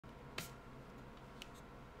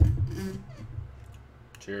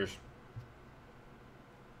Cheers.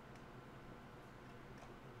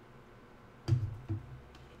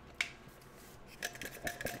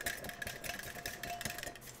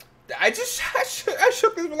 I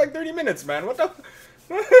shook this for like 30 minutes, man. What the?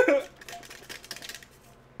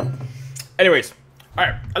 Anyways, all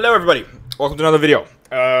right. Hello, everybody. Welcome to another video.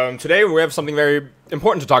 Today we have something very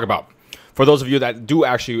important to talk about. For those of you that do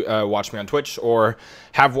actually watch me on Twitch or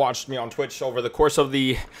have watched me on Twitch over the course of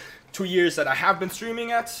the 2 years that I have been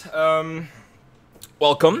streaming at,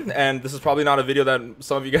 welcome. And this is probably not a video that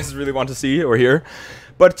some of you guys really want to see or hear,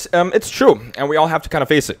 but it's true, and we all have to kind of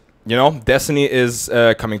face it. You know, Destiny is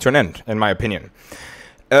coming to an end, in my opinion.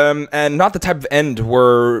 And not the type of end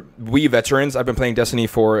where we veterans, I've been playing Destiny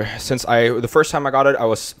since the first time I got it, I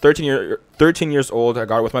was 13 years old. I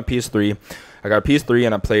got it with my PS3. I got a PS3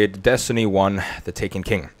 and I played Destiny 1, The Taken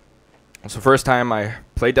King. It's the first time I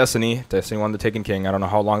played Destiny 1, The Taken King. I don't know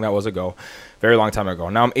how long that was ago. Very long time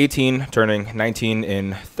ago. Now I'm 18, turning 19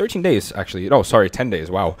 in 13 days, actually. Oh, sorry, 10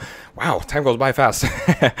 days. Wow. Wow, time goes by fast.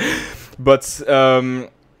 But,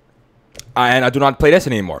 and I do not play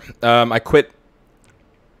Destiny anymore. I quit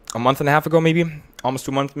a month and a half ago, maybe. Almost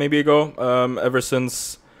 2 months, maybe ago. Ever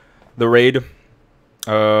since the raid.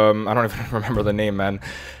 I don't even remember the name, man.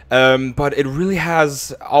 But it really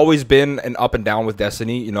has always been an up and down with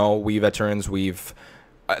Destiny. You know, we veterans,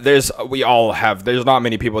 there's not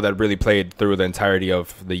many people that really played through the entirety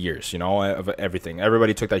of the years, you know, of everything.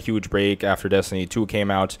 Everybody took that huge break after Destiny 2 came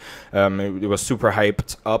out. It was super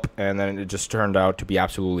hyped up, and then it just turned out to be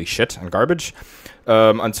absolutely shit and garbage.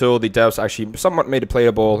 Until the devs actually somewhat made it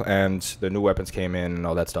playable, and the new weapons came in and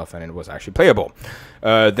all that stuff, and it was actually playable.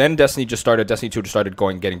 Then Destiny 2 just started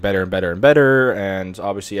getting better and better and better, and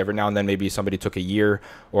obviously every now and then maybe somebody took a year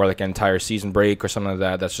or like an entire season break or something like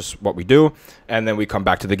that. That's just what we do, and then we come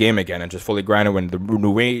back to the game again and just fully grind it when the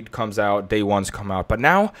new raid comes out, day ones come out. But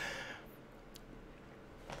now,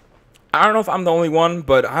 I don't know if I'm the only one,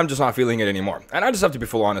 but I'm just not feeling it anymore. And I just have to be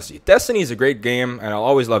full honesty. Destiny is a great game, and I'll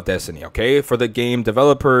always love Destiny, okay? For the game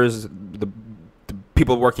developers, the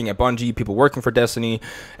people working at Bungie, people working for Destiny,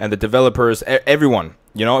 and the developers, everyone,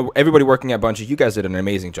 you know, everybody working at Bungie, you guys did an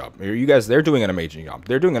amazing job. They're doing an amazing job.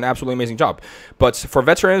 They're doing an absolutely amazing job. But for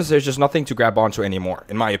veterans, there's just nothing to grab onto anymore,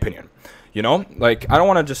 in my opinion. You know, like, I don't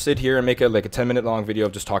want to just sit here and make it like a 10-minute long video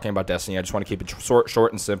of just talking about Destiny. I just want to keep it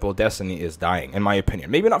short and simple. Destiny is dying, in my opinion.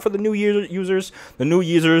 Maybe not for the new users. The new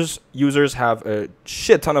users have a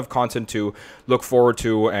shit ton of content to look forward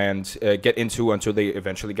to and get into until they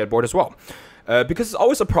eventually get bored as well. Because it's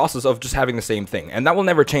always a process of just having the same thing, and that will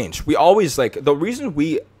never change. We always, like, the reason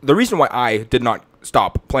why I did not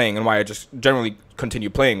stop playing and why I just generally continue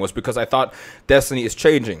playing was because I thought Destiny is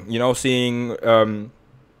changing. You know, seeing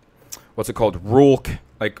what's it called, Rulk,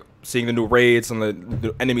 like seeing the new raids and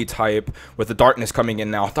the enemy type with the darkness coming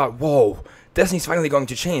in now. I thought, whoa, Destiny's finally going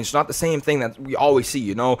to change. Not the same thing that we always see,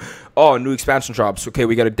 you know. Oh, new expansion drops. Okay,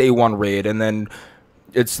 we got a day one raid, and then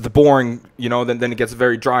it's the boring, you know, then it gets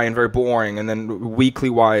very dry and very boring, and then weekly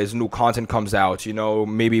wise new content comes out, you know,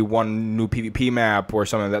 maybe one new PvP map or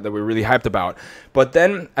something that we're really hyped about. But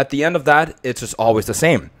then at the end of that, it's just always the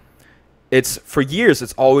same. For years,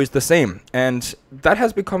 it's always the same. And that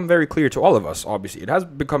has become very clear to all of us, obviously. It has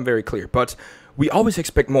become very clear. But we always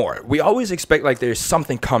expect more. We always expect, like, there's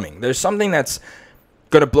something coming. There's something that's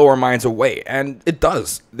going to blow our minds away. And it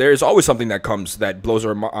does. There's always something that comes that blows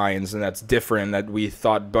our minds and that's different, that we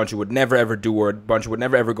thought Bungie would never, ever do, or Bungie would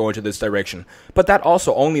never, ever go into this direction. But that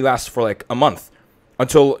also only lasts for, like, a month.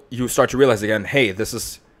 Until you start to realize again, hey, this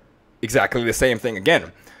is exactly the same thing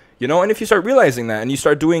again. You know, and if you start realizing that and you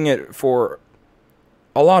start doing it for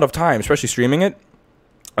a lot of time, especially streaming it,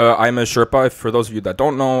 I'm a Sherpa. For those of you that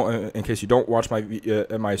don't know, in case you don't watch my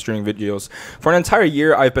streaming videos, for an entire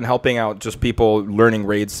year, I've been helping out just people learning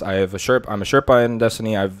raids. I'm a Sherpa in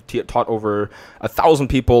Destiny. I've taught over 1,000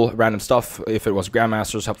 people random stuff. If it was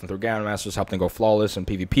Grandmasters, helped them through Grandmasters, helped them go flawless in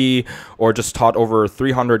PvP, or just taught over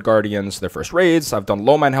 300 Guardians their first raids. I've done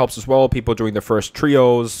low man helps as well, people doing their first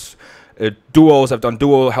trios. Duos, I've done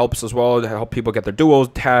duo helps as well to help people get their duo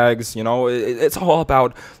tags. You know, it's all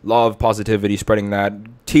about love, positivity, spreading that,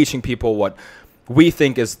 teaching people what we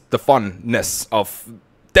think is the funness of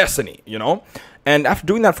Destiny, you know. And after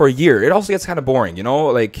doing that for a year, it also gets kind of boring, you know,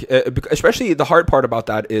 like, especially the hard part about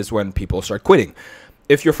that is when people start quitting.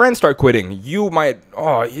 If your friends start quitting, you might,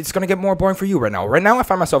 it's going to get more boring for you right now. Right now, I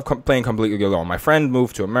find myself playing completely alone. My friend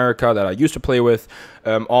moved to America that I used to play with.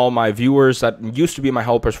 All my viewers that used to be my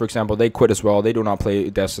helpers, for example, they quit as well. They do not play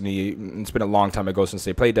Destiny. It's been a long time ago since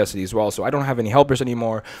they played Destiny as well, so I don't have any helpers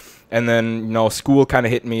anymore. And then, you know, school kind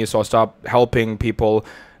of hit me, so I stopped helping people.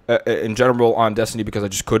 in general on Destiny because I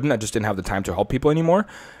just couldn't. I just didn't have the time to help people anymore.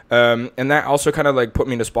 And that also kind of like put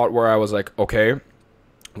me in a spot where I was like, okay,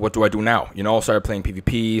 what do I do now? You know, started playing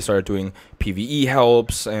PvP, started doing PvE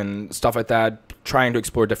helps and stuff like that, trying to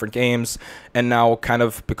explore different games, and now kind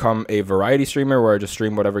of become a variety streamer where I just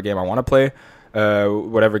stream whatever game I want to play,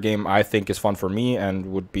 whatever game I think is fun for me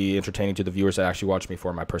and would be entertaining to the viewers that actually watch me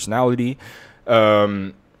for my personality.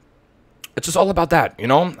 It's just all about that, you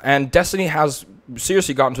know? And Destiny has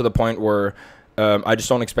seriously gotten to the point where I just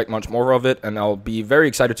don't expect much more of it, and I'll be very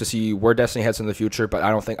excited to see where Destiny heads in the future, but I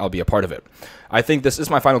don't think I'll be a part of it. I think this is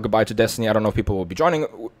my final goodbye to Destiny. I don't know if people will be joining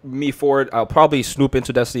me for it. I'll probably snoop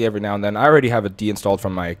into Destiny every now and then. I already have it deinstalled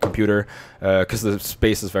from my computer because the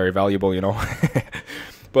space is very valuable, you know?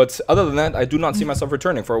 But other than that, I do not see myself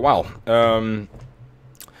returning for a while.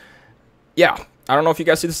 Yeah. I don't know if you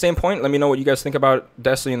guys see the same point. Let me know what you guys think about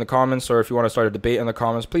Destiny in the comments, or if you want to start a debate in the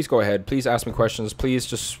comments, please go ahead. Please ask me questions. Please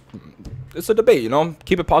just, it's a debate, you know?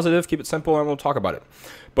 Keep it positive, keep it simple, and we'll talk about it.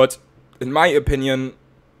 But in my opinion,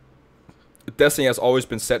 Destiny has always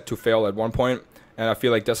been set to fail at one point, and I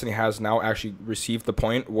feel like Destiny has now actually received the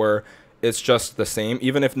point where it's just the same.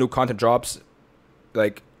 Even if new content drops,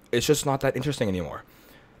 like, it's just not that interesting anymore.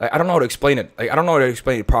 I don't know how to explain it. Like, I don't know how to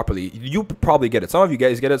explain it properly. You probably get it. Some of you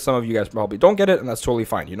guys get it. Some of you guys probably don't get it, and that's totally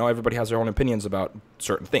fine. You know, everybody has their own opinions about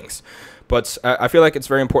certain things. But I feel like it's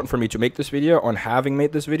very important for me to make this video on having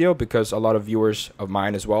made this video, because a lot of viewers of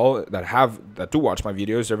mine as well that do watch my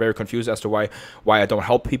videos are very confused as to why I don't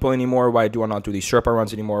help people anymore, why do I not do these Sherpa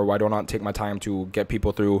runs anymore, why do I not take my time to get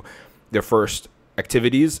people through their first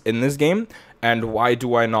activities in this game, and why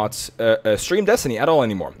do I not stream Destiny at all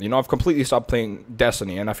anymore. You know, I've completely stopped playing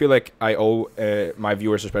Destiny, and I feel like I owe my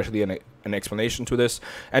viewers especially an explanation to this,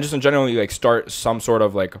 and just in general, like, start some sort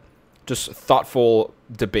of like just thoughtful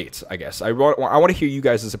debate, I guess. I want to hear you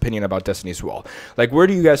guys' opinion about Destiny as well. Like, where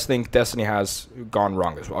do you guys think Destiny has gone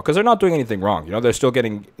wrong as well? Because they're not doing anything wrong. You know, they're still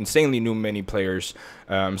getting insanely many players,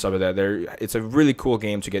 stuff like that. It's a really cool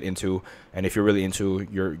game to get into, and if you're really into,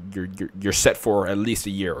 you're set for at least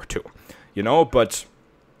a year or two. You know, but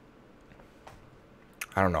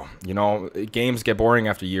I don't know. You know, games get boring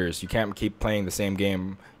after years. You can't keep playing the same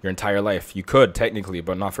game your entire life. You could technically,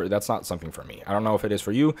 but that's not something for me. I don't know if it is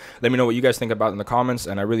for you. Let me know what you guys think about in the comments,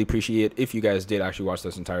 and I really appreciate if you guys did actually watch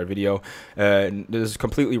this entire video. This is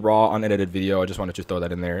completely raw, unedited video. I just wanted to throw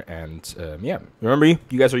that in there, and yeah, remember,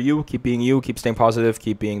 you guys are you. Keep being you. Keep staying positive.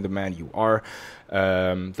 Keep being the man you are.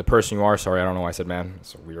 The person you are. Sorry, I don't know why I said man.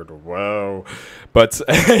 It's a weird wow. But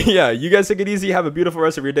yeah, you guys take it easy. Have a beautiful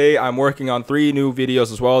rest of your day. I'm working on 3 new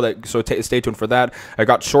videos as well, so stay tuned for that. I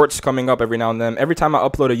got shorts coming up every now and then. Every time I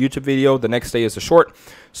upload a YouTube video, the next day is a short.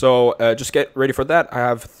 So just get ready for that. I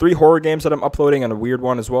have 3 horror games that I'm uploading, and a weird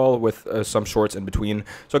one as well, with some shorts in between.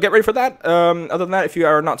 So get ready for that. Other than that, if you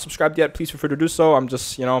are not subscribed yet, please feel free to do so. I'm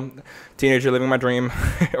just, you know, teenager living my dream,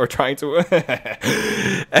 or trying to.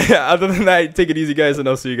 Other than that, take it easy, guys, and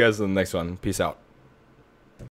I'll see you guys in the next one. Peace out.